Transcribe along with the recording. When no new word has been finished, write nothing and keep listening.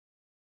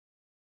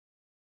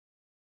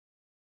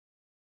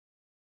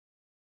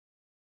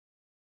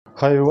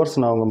Hi viewers,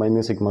 நான் உங்கள் my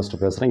music master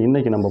பேசுகிறேன்.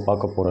 இன்றைக்கி நம்ம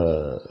பார்க்க போகிற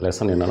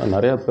லெசன் என்னென்னா,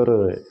 நிறையா பேர்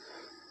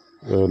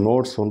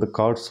நோட்ஸ் வந்து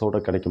கார்ட்ஸோடு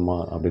கிடைக்குமா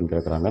அப்படின்னு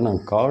கேட்குறாங்க. நான்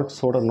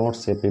கார்ட்ஸோட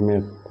நோட்ஸ் எப்பயுமே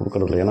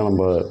கொடுக்குறதில்ல. ஏன்னா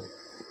நம்ம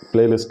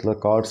ப்ளேலிஸ்ட்டில்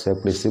கார்ட்ஸ்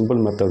எப்படி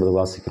சிம்பிள் மெத்தடு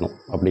வாசிக்கணும்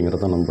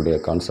அப்படிங்கிறது தான்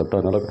நம்மளுடைய கான்செப்ட்.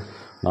 அதனால்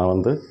நான்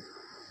வந்து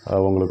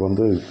உங்களுக்கு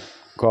வந்து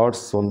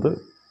கார்ட்ஸ் வந்து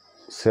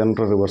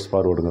சென்டர் ரிவர்ஸ்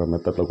ஃபார்வர்டுங்கிற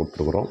மெத்தடில்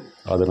கொடுத்துருக்குறோம்.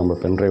 அது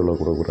நம்ம பென்ட்ரைவில்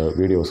கொடுக்குற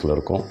வீடியோஸில்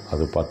இருக்கும்,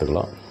 அது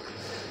பார்த்துக்கலாம்.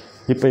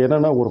 இப்போ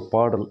என்னென்னா, ஒரு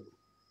பாடல்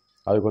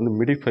அதுக்கு வந்து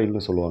மிடி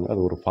ஃபைல்னு சொல்லுவாங்க,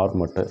 அது ஒரு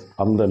ஃபார்மேட்டு.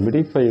 அந்த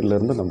மிடி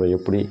ஃபைல்லேருந்து நம்ம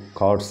எப்படி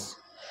கார்ட்ஸ்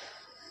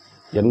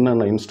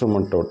என்னென்ன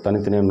இன்ஸ்ட்ருமெண்ட்டோட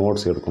தனித்தனியாக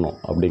நோட்ஸ் எடுக்கணும்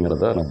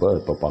அப்படிங்கிறத நம்ம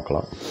இப்போ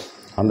பார்க்கலாம்.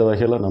 அந்த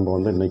வகையில் நம்ம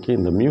வந்து இன்றைக்கி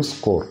இந்த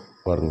musescore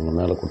பாருங்கள்,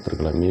 மேலே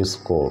கொடுத்துருக்கல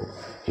musescore,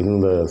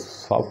 இந்த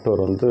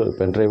சாஃப்ட்வேர் வந்து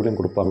பென்ட்ரைவ்லேயும்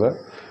கொடுப்பாங்க,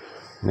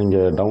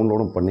 நீங்கள்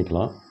டவுன்லோடும்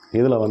பண்ணிக்கலாம்.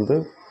 இதில் வந்து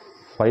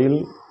ஃபைல்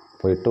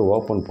போயிட்டு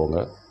ஓப்பன்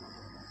போங்க.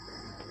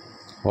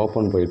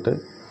 ஓப்பன் போயிட்டு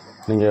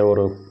நீங்கள்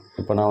ஒரு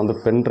இப்போ நான்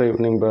வந்து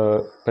நீங்கள்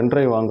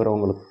பென்ட்ரைவ்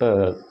வாங்குகிறவங்கள்ட்ட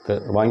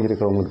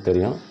வாங்கியிருக்கிறவங்களுக்கு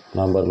தெரியும்.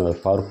 நம்ம அந்த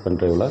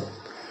பென்ட்ரைவில்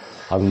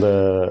அந்த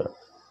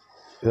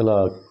இதில்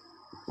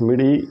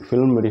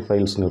ஃபில்ம் மிடி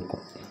ஃபைல்ஸ்னு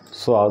இருக்கும்.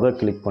 ஸோ அதை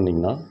கிளிக்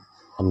பண்ணிங்கன்னா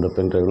அந்த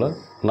பென்ட்ரைவில்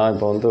நான்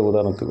இப்போ வந்து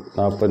உதாரணத்துக்கு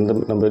நான் இப்போ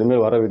நம்ம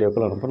இனிமேல் வர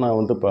வீடியோக்கள் அனுப்ப நான்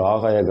வந்து இப்போ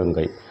ஆகாய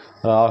கங்கை,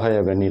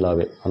 ஆகாய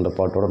வெண்ணிலாவே அந்த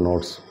பாட்டோட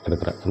நோட்ஸ்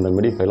எடுக்கிறேன். அந்த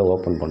மிடி ஃபைலை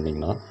ஓப்பன்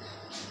பண்ணிங்கன்னா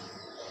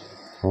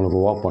உங்களுக்கு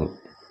ஓப்பன்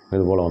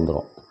இது போல்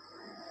வந்துடும்.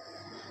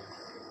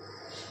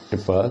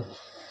 இப்போ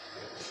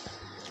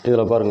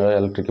இதில் பாருங்கள்,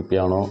 எலக்ட்ரிக்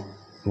பியானோ,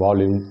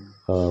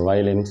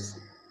 வயலின்ஸ்,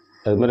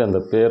 அதுமாதிரி அந்த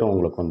பேரும்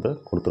உங்களுக்கு வந்து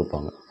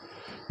கொடுத்துருப்பாங்க.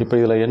 இப்போ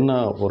இதில் என்ன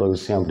ஒரு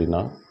விஷயம்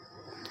அப்படின்னா,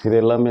 இது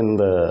எல்லாமே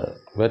இந்த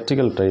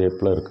வெர்டிகல்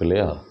டைப்பில் இருக்குது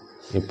இல்லையா.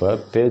 இப்போ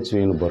பேஜ்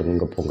வியூன்னு பாருங்கள்,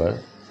 இங்கே போங்க,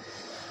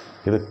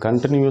 இது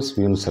கண்டினியூஸ்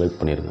வியூன்னு செலக்ட்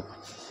பண்ணிடுங்க.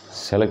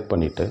 செலக்ட்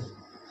பண்ணிவிட்டு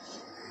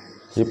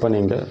இப்போ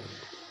நீங்கள்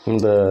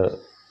இந்த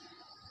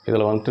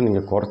இதில் வந்துட்டு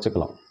நீங்கள்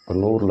குறைச்சிக்கலாம். இப்போ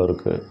 100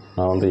 இருக்குது,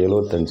 நான் வந்து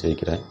 75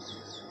 வைக்கிறேன்.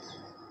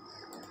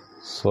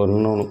 ஸோ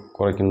இன்னொன்று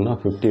குறைக்கணுன்னா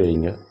 50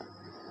 வைங்க.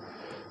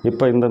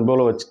 இப்போ இந்த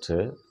போல் வச்சுட்டு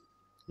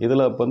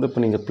இதில் வந்து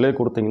இப்போ நீங்கள் ப்ளே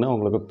கொடுத்தீங்கன்னா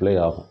உங்களுக்கு ப்ளே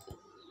ஆகும்.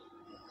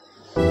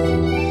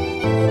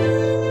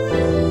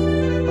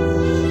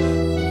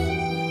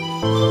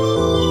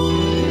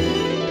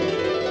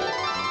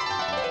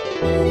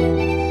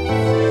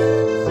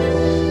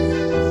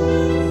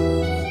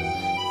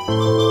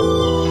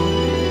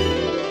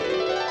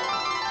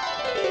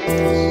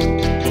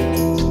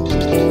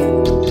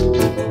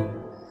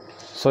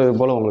 ஸோ இது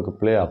போல் உங்களுக்கு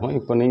ப்ளே ஆகும்.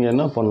 இப்போ நீங்கள்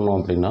என்ன பண்ணணும்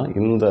அப்படின்னா,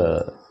 இதை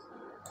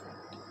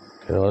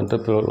வந்துட்டு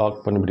இப்போ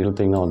லாக் பண்ணி இப்படி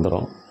இழுத்திங்கன்னா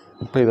வந்துடும்.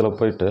 இப்போ இதில்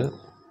போய்ட்டு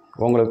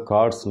உங்களுக்கு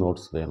கார்ட்ஸ்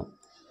நோட்ஸ் வேணும்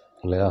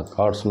இல்லையா,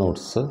 கார்ட்ஸ்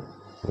நோட்ஸு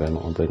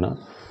வேணும் அப்படின்னா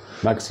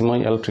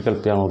மேக்ஸிமம் எலக்ட்ரிக்கல்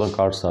பியானோ தான்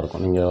கார்ட்ஸாக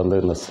இருக்கும். நீங்கள் வந்து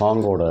இந்த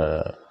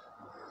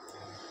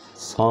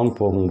சாங்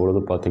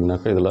போகும்பொழுது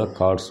பார்த்திங்கனாக்கா இதில்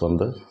கார்ட்ஸ்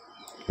வந்து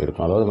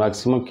இருக்கும். அதாவது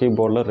மேக்ஸிமம்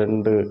கீபோர்டில்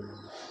 2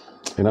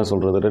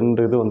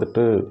 இது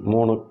வந்துட்டு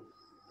 3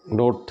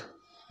 நோட்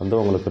வந்து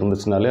உங்களுக்கு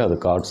இருந்துச்சுனாலே அது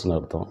கார்ட்ஸ்னு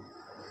அர்த்தம்.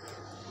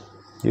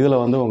 இதில்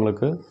வந்து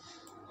உங்களுக்கு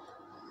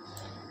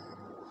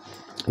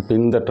இப்போ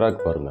இந்த ட்ராக்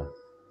பாருங்கள்,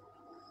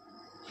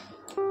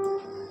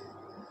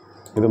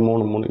 இது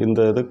 3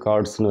 இந்த இது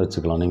கார்ட்ஸ்னு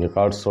வச்சுக்கலாம். நீங்கள்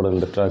கார்ட்ஸோட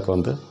இந்த ட்ராக்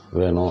வந்து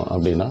வேணும்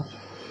அப்படின்னா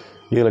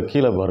இதில்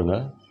கீழே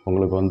பாருங்கள்,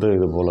 உங்களுக்கு வந்து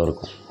இது போல்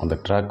இருக்கும் அந்த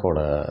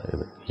ட்ராக்கோட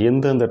இது.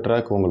 எந்தெந்த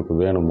ட்ராக் உங்களுக்கு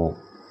வேணுமோ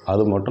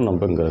அது மட்டும்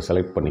நம்ம இங்கே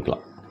செலக்ட்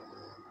பண்ணிக்கலாம்.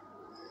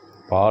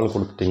 இப்போ ஆள்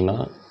கொடுத்துட்டிங்கன்னா,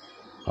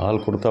 ஆள்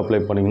கொடுத்து அப்ளை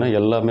பண்ணிங்கன்னா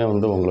எல்லாமே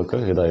வந்து உங்களுக்கு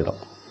இதாகிடும்.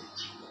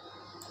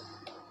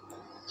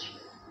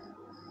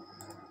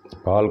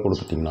 இப்போ ஆள்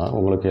கொடுத்துட்டிங்கன்னா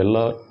உங்களுக்கு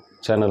எல்லா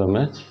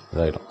சேனலுமே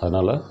இதாகிடும்.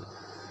 அதனால்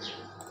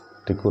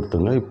டிக்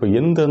கொடுத்துங்க. இப்போ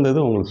எந்தெந்த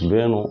இது உங்களுக்கு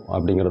வேணும்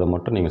அப்படிங்கிறத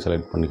மட்டும் நீங்கள்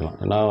செலக்ட் பண்ணிக்கலாம்.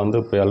 நான்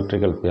வந்து இப்போ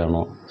எலக்ட்ரிக்கல்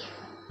பியானோ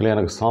இல்லை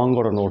எனக்கு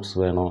சாங்கோட நோட்ஸ்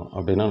வேணும்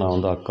அப்படின்னா நான்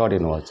வந்து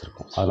அக்கார்டியன்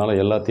வச்சுருக்கோம். அதனால்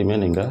எல்லாத்தையுமே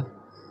நீங்கள்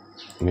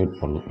மியூட்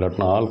பண்ணணும்.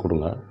 இல்லாட்டினா ஆள்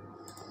கொடுங்க.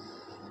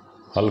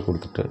 ஆள்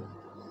கொடுத்துட்டு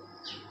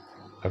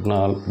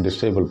நான்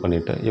டிஸ்டேபிள்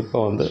பண்ணிவிட்டு இப்போ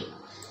வந்து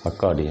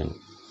அக்கார்டியன்.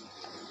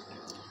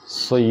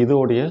 ஸோ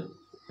இதோடைய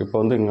இப்போ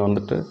வந்து இங்கே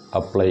வந்துட்டு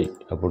அப்ளை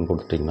அப்படின்னு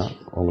கொடுத்துட்டிங்கன்னா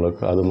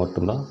உங்களுக்கு அது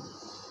மட்டும்தான்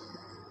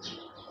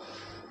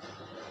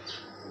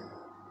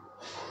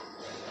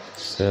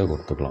சேவ்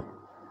கொடுத்துக்கலாம்.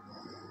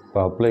 இப்போ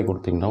அப்ளை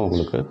கொடுத்திங்கன்னா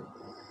உங்களுக்கு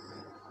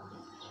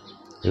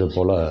இது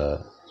போல்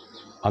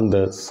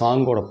அந்த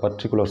சாங்கோட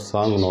பர்டிகுலர்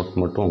சாங் நோட்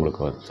மட்டும்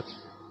உங்களுக்கு வருது.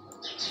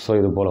 ஸோ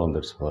இது போல்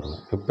வந்துடுச்சு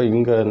பாருங்கள். இப்போ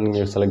இங்கே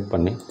நீங்கள் செலக்ட்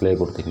பண்ணி ப்ளே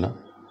கொடுத்திங்கன்னா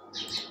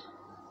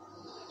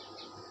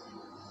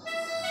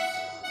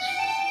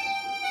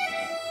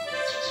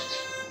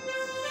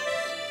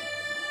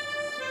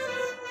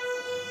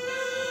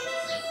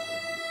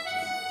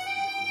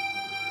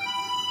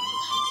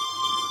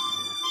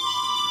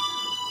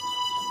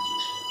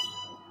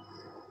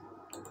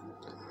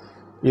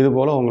இது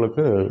போல்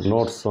உங்களுக்கு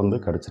நோட்ஸ் வந்து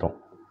கிடச்சிரும்.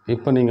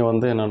 இப்போ நீங்கள்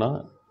வந்து என்னென்னா,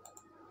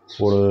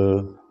 ஒரு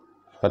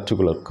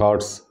பர்டிகுலர்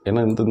கார்ட்ஸ்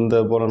ஏன்னா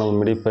இந்த போல் நம்ம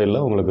மிடி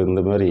ஃபைலில் உங்களுக்கு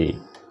இந்த மாதிரி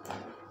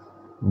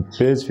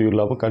பேஜ் வியூ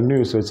இல்லாமல்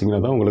கண்டினியூஸ்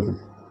வச்சிங்கன்னா தான் உங்களுக்கு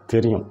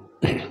தெரியும்.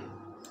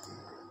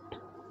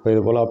 இப்போ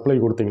இது போல் அப்ளை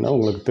கொடுத்திங்கன்னா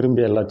உங்களுக்கு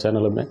திரும்பி எல்லா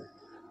சேனலுமே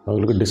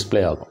உங்களுக்கு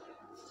டிஸ்பிளே ஆகும்.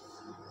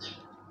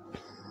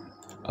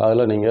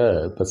 அதில் நீங்கள்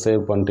இப்போ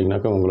சேவ்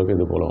பண்ணிட்டீங்கனாக்கா உங்களுக்கு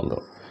இது போல்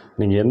வந்துடும்.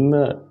 நீங்கள் என்ன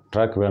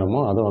ட்ராக் வேணுமோ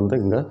அதை வந்து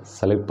இங்கே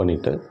செலக்ட்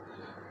பண்ணிவிட்டு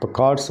இப்போ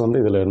கார்ட்ஸ் வந்து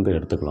இதில் இருந்து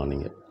எடுத்துக்கலாம்.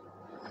 நீங்கள்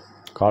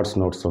கார்ட்ஸ்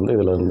நோட்ஸ் வந்து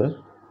இதில் இருந்து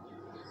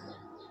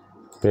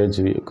பேஜ்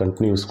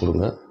கண்டினியூஸ்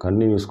கொடுங்க.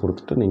 கண்டினியூஸ்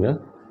கொடுத்துட்டு நீங்கள்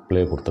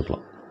ப்ளே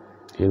கொடுத்துக்கலாம்.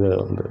 இதை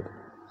வந்து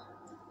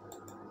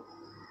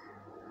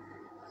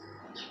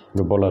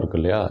இது போல் இருக்கு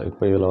இல்லையா?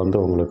 இப்போ இதில் வந்து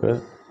உங்களுக்கு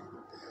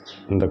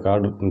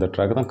இந்த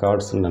ட்ராக் தான்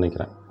கார்ட்ஸ்ன்னு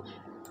நினைக்கிறேன்.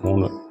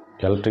 3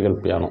 எலக்ட்ரிக்கல்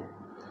பியானோ.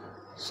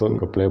 ஸோ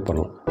இங்கே ப்ளே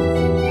பண்ணலாம்.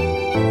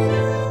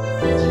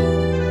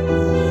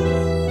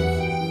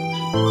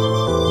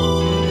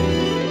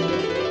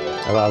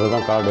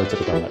 அதுதான் கார்டு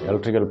வச்சுருக்காங்க.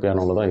 எலக்ட்ரிக்கல்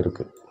பியானோவில் தான்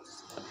இருக்குது.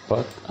 இப்போ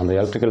அந்த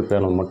எலக்ட்ரிக்கல்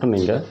பியானோ மட்டும்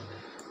நீங்கள்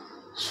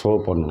ஷோ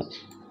பண்ணணும்.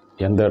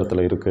 எந்த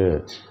இடத்துல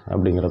இருக்குது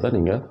அப்படிங்கிறத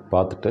நீங்கள்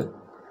பார்த்துட்டு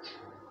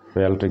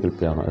எலக்ட்ரிக்கல்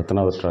பியானோ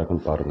எத்தனாவது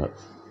ட்ராக்குன்னு பாருங்கள்.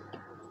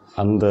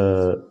 அந்த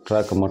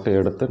ட்ராக்கை மட்டும்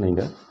எடுத்து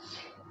நீங்கள்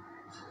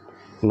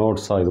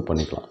நோட்ஸாக இது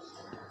பண்ணிக்கலாம்.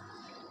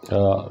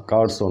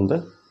 கார்ட்ஸ் வந்து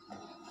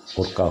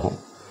ஒர்க் ஆகும்.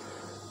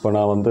 இப்போ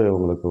நான் வந்து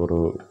உங்களுக்கு ஒரு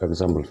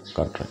எக்ஸாம்பிள்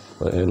காட்டுறேன்.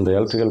 இந்த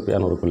எலக்ட்ரிக்கல்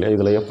பியானோ இருக்கும் இல்லையா,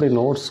 இதில் எப்படி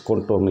நோட்ஸ்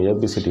கொண்டு வரணும்,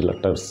 ஏபிசிடி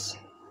லெட்டர்ஸ்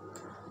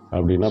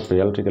அப்படின்னா, இப்போ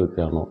எலக்ட்ரிக்கல்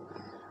பியானோ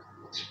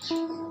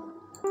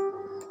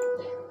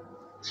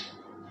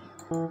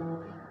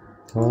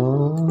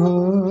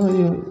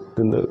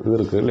இந்த இது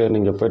இருக்குது இல்லையா,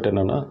 நீங்கள் போய்ட்டு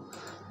என்னென்னா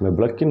இந்த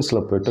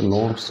பிளக்கின்ஸில் போய்ட்டு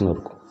நோட்ஸ்னு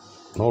இருக்கும்.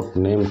 நோட்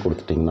நேம்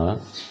கொடுத்துட்டிங்கன்னா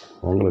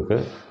உங்களுக்கு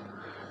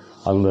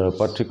அந்த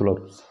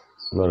பர்டிகுலர்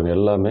பாருங்கள்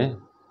எல்லாமே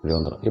இது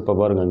வந்துடும். இப்போ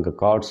பாருங்கள் இங்கே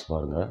கார்ட்ஸ்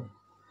பாருங்கள்,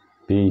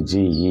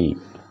 பிஜிஇ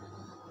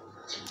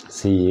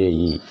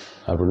சிஏஇ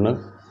அப்படின்னு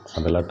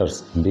அந்த லெட்டர்ஸ்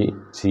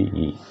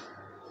பிஜிஇ.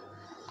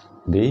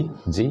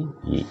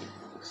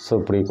 ஸோ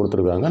இப்படி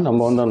கொடுத்துருக்காங்க. நம்ம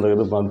வந்து அந்த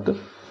இது பார்த்துட்டு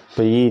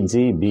இப்போ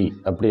இஜிபி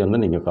அப்படி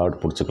வந்து நீங்கள் கார்டு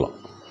பிடிச்சிக்கலாம்.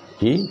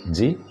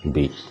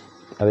 இஜிபி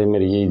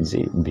அதேமாரி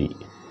இஜிபி.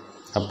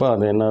 அப்போ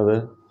அது என்னது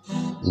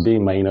பி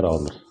மைனராக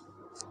வந்துடும்.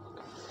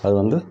 அது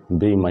வந்து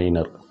பி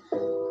மைனர்.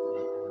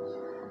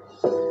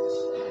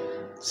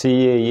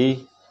 சிஏஇ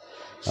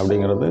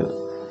அப்படிங்கிறது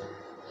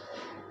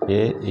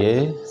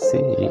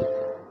ஏசிஇ,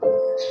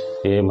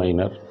 ஏ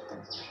மைனர்,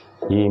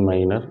 இ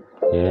மைனர்,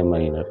 ஏ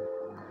மைனர்.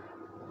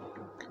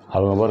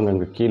 அவங்க பாருங்கள்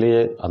இங்கே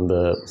கீழேயே அந்த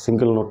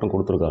சிங்கிள் நோட்டும்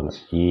கொடுத்துருக்காங்க,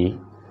 இ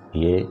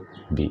ஏ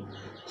பி.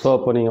 ஸோ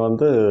அப்போ நீங்கள்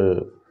வந்து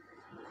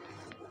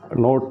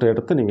நோட்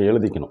எடுத்து நீங்கள்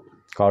எழுதிக்கணும்.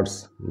 கார்ட்ஸ்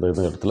இந்த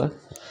இது இடத்துல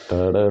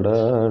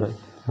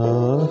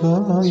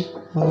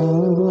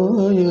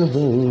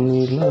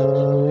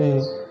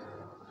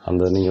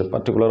அந்த நீங்கள்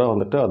பர்டிகுலராக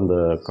வந்துட்டு அந்த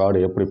கார்டு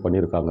எப்படி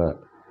பண்ணியிருக்காங்க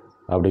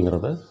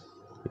அப்படிங்கிறத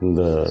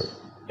இந்த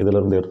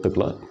இதிலேருந்து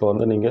எடுத்துக்கலாம். இப்போ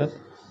வந்து நீங்கள்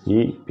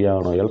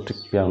பியானோ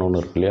எலக்ட்ரிக் பியானோன்னு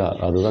இருக்கு இல்லையா,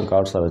 அதுதான்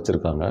கார்ட்ஸாக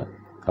வச்சுருக்காங்க.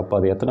 அப்போ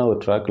அது எத்தனாவது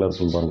ட்ராக்கில்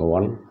இருக்குன்னு பாருங்கள்.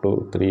 1 2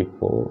 3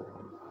 4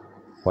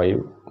 5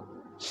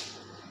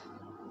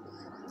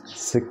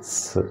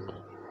 6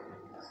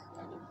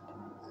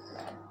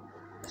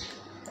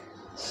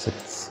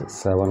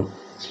 7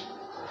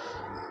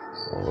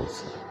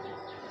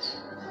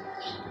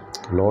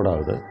 லோட்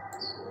ஆகுது.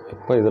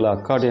 இப்போ இதில்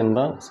அக்கார்டியன்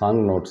தான்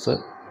சாங் நோட்ஸு.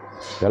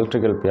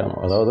 எலக்ட்ரிக்கல் பியானோ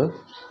அதாவது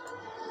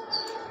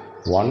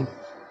 1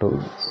 2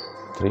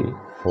 3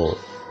 4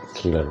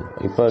 கீழே இருக்கு.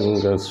 இப்போ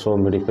இங்கே ஷோ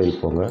மிடி ஃபைல்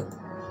போங்க.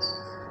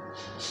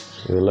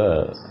 இதில்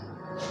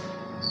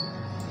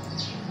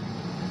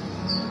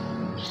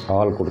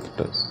ஆல்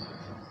கொடுத்துட்டு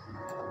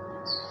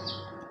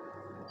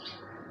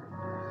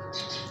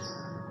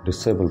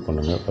டிசேபிள்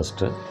பண்ணுங்கள்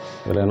ஃபஸ்ட்டு.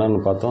 இதில் என்னென்னு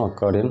பார்த்தோம்,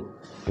 அக்கார்டியன்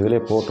இதிலே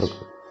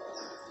போட்டிருக்கு.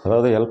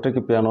 அதாவது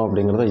எலக்ட்ரிக் பியானோ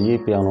அப்படிங்கிறத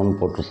பியானோன்னு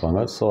போட்டிருப்பாங்க.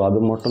 ஸோ அது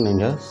மட்டும்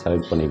நீங்கள்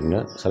செலக்ட் பண்ணிக்கோங்க.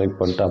 செலக்ட்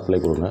பண்ணிட்டு அப்ளை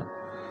கொடுங்க.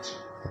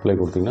 அப்ளை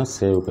கொடுத்திங்கன்னா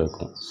சேவ்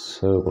கேட்கும்.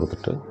 சேவ்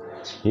கொடுத்துட்டு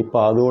இப்போ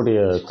அதோடைய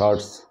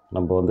கார்ட்ஸ்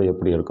நம்ம வந்து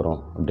எப்படி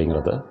எடுக்கிறோம்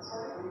அப்படிங்கிறத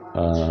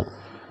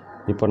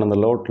இப்போ அந்த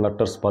லோட்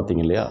லெட்டர்ஸ்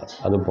பார்த்தீங்க இல்லையா,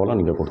 அது போல்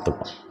நீங்கள்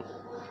கொடுத்துக்கலாம்.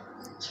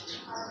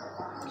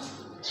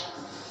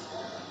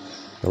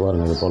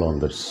 பாருங்கள் இது போல்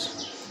வந்துடுச்சு.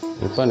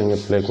 இப்போ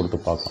நீங்கள் ப்ளே கொடுத்து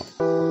பார்க்கலாம்.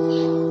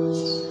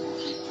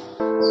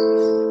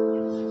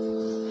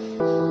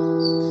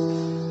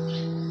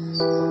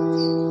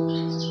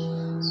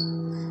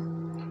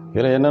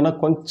 இதில் என்னென்னா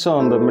கொஞ்சம்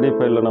அந்த மிடி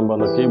ஃபைலில் நம்ம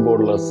அந்த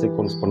கீபோர்டில்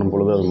சீக்வன்ஸ் பண்ணும்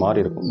பொழுது அது மாறி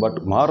இருக்கும். பட்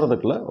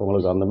மாறுறதுக்குள்ள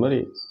உங்களுக்கு அந்த மாதிரி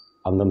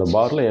அந்தந்த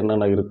பாரில்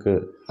என்னென்ன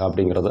இருக்குது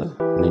அப்படிங்கிறத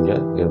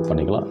நீங்கள் இது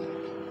பண்ணிக்கலாம்.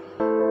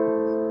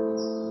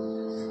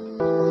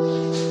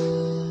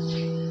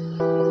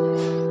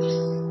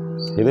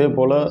 இதே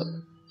போல்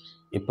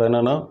இப்போ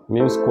என்னென்னா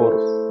musescore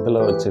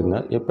இதில் வச்சுருங்க.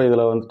 இப்போ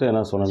இதில் வந்துட்டு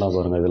என்ன சொன்னேன்னா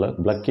பாருங்கள், இதில்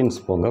பிளக்கின்ஸ்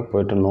போங்க,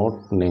 போய்ட்டு நோட்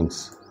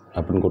நேம்ஸ்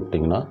அப்படின்னு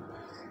கொடுத்திங்கன்னா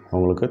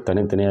உங்களுக்கு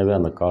தனித்தனியாகவே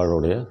அந்த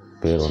கார்டோடைய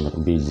பேர்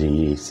வந்துடும்.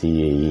 பிஜிஇ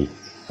சிஏஇ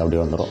அப்படி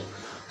வந்துடும்.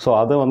 ஸோ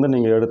அதை வந்து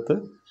நீங்கள் எடுத்து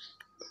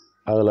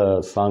அதில்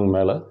சாங்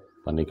மேலே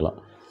பண்ணிக்கலாம்.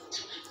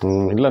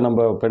 இல்லை நம்ம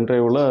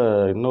பென்ட்ரைவில்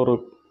இன்னொரு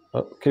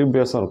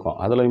கியூபேஸும் இருக்கும்,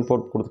 அதில்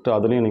இம்போர்ட் கொடுத்துட்டு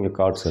அதுலேயும் நீங்கள்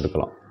கார்ட்ஸ்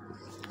எடுக்கலாம்.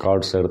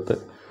 கார்ட்ஸ் எடுத்து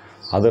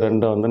அது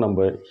ரெண்டை வந்து நம்ம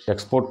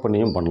எக்ஸ்போர்ட்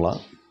பண்ணியும் பண்ணலாம்.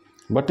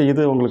 பட்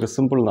இது உங்களுக்கு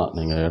சிம்பிள் தான்.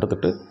 நீங்கள்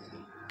எடுத்துகிட்டு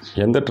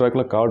எந்த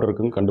ட்ராக்கில் கார்டு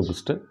இருக்குதுன்னு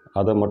கண்டுபிடிச்சிட்டு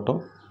அதை மட்டும்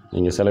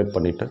நீங்கள் செலக்ட்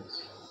பண்ணிவிட்டு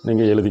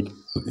நீங்கள்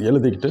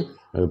எழுதிக்கிட்டு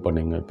இது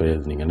பண்ணிங்க. இப்போ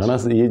நீங்கள் என்னென்னா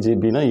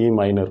இஜிபினா இ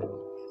மைனர்,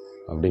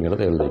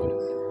 அப்படிங்கிறத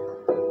எழுதிக்கணும்.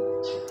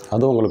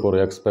 அதுவும் உங்களுக்கு ஒரு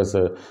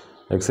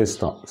எக்ஸசைஸ்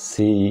தான்.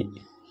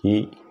 சிஇ,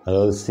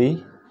 அதாவது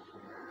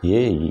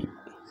சிஏஇ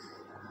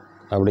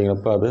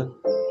அப்படிங்கிறப்ப அது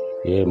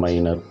ஏ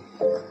மைனர்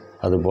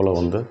அதுபோல்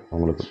வந்து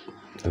உங்களுக்கு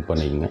இது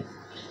பண்ணிக்கங்க.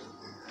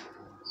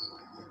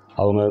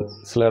 அவங்க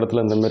சில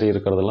இடத்துல இந்தமாரி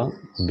இருக்கிறதெல்லாம்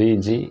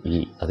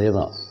பிஜிஇ, அதே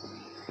தான்,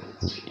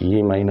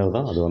 இ மைனர்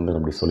தான், அது வந்து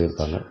அப்படி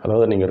சொல்லியிருக்காங்க.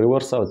 அதாவது நீங்கள்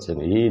ரிவர்ஸாக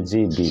வச்சுக்கோங்க,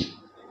 இஜிபி,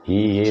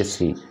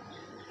 இஏசி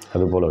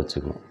அதுபோல்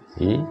வச்சுக்கணும்.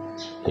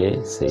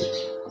 இஏசி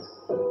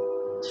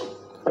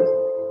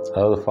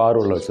அதாவது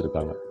ஃபார்வர்டில்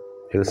வச்சுருக்காங்க.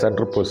 இது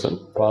சென்டர் பொசிஷன்,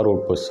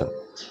 ஃபார்வர்ட் பொசிஷன்.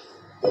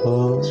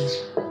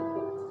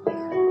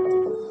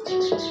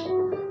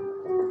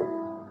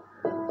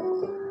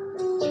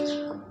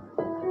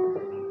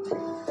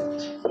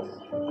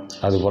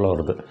 அதுபோல்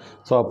வருது.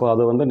 ஸோ அப்போ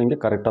அதை வந்து நீங்கள்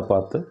கரெக்டாக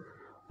பார்த்து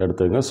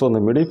எடுத்துக்கங்க. ஸோ அந்த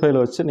மிடி ஃபைலை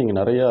வச்சு நீங்கள்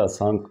நிறையா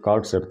சாங்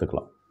கார்ட்ஸ்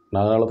எடுத்துக்கலாம்.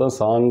 அதனால தான்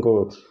சாங்கு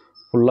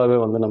ஃபுல்லாகவே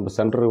வந்து நம்ம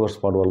சென்டர் ரிவர்ஸ்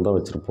ஃபார்வர்டு தான்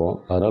வச்சுருப்போம்.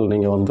 அதனால்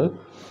நீங்கள் வந்து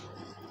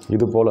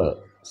இது போல்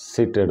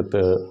சீட்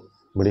எடுத்து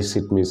மிடி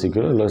சீட்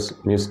மியூசிக்கோ இல்லை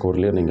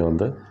musescoreலையோ நீங்கள்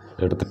வந்து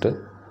எடுத்துகிட்டு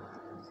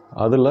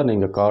அதில்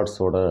நீங்கள்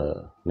கார்ட்ஸோட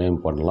நேம்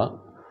பண்ணலாம்.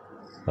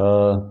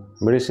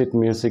 மிடி சீட்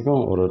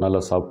மியூசிக்கும் ஒரு நல்ல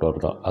சாஃப்ட்வேர்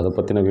தான். அதை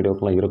பற்றின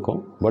வீடியோக்கெலாம் இருக்கும்.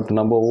 பட்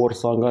நம்ம ஒவ்வொரு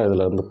சாங்காக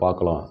இதில் இருந்து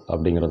பார்க்கலாம்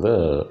அப்படிங்கிறத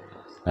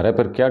நிறைய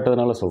பேர்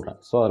கேட்டதுனால சொல்கிறேன்.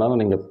 ஸோ அதனால்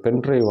நீங்கள்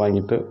பென்ட்ரைவ்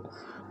வாங்கிட்டு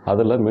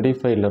அதில் மிடி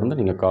ஃபைல்லேருந்து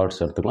நீங்கள்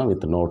கார்ட்ஸ் எடுத்துக்கலாம்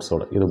வித்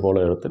நோட்ஸோடு. இது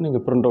போல் எடுத்து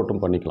நீங்கள் ப்ரிண்ட்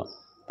அவுட்டும் பண்ணிக்கலாம்.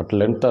 பட்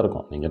லென்த்தாக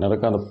இருக்கும். நீங்கள்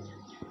நிறைய அந்த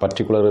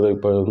பர்டிகுலர் இது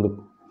இப்போ வந்து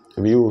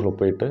வியூவில்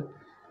போயிட்டு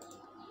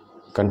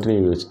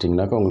கண்டினியூ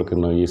வச்சிட்டிங்கனாக்கா உங்களுக்கு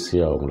இன்னும்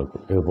ஈஸியாக உங்களுக்கு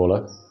இது போல்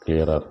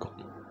கிளியராக இருக்கும்.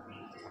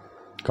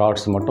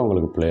 கார்ட்ஸ் மட்டும்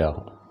உங்களுக்கு ப்ளே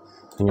ஆகும்.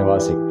 நீங்கள்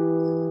வாசி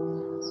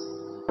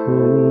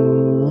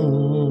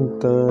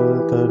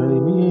தரை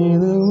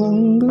மீது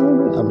வந்து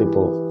அப்படி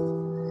போகும்.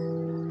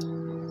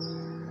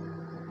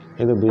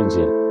 இது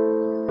பிஜி.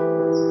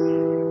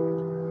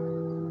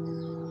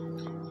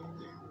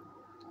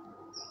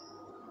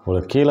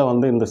 உங்களுக்கு கீழே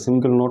வந்து இந்த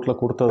சிங்கிள் நோட்டில்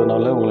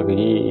கொடுத்ததுனால உங்களுக்கு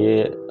இஏ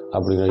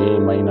அப்படிங்கிற ஏ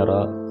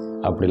மைனரா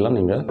அப்படிலாம்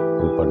நீங்கள்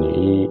இது பண்ணி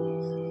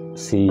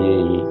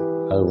சிஏஇ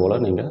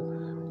அதுபோல் நீங்கள்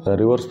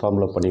ரிவர்ஸ்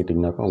ஃபார்மில்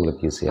பண்ணிட்டீங்கனாக்கா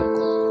உங்களுக்கு ஈஸியாக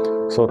இருக்கும்.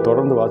 ஸோ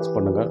தொடர்ந்து வாட்ச்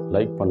பண்ணுங்கள்,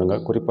 லைக்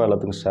பண்ணுங்கள், குறிப்பாக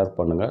எல்லாத்துக்கும் ஷேர்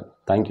பண்ணுங்கள்.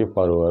 தேங்க்யூ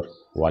ஃபார் யுவர்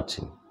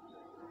வாட்சிங்.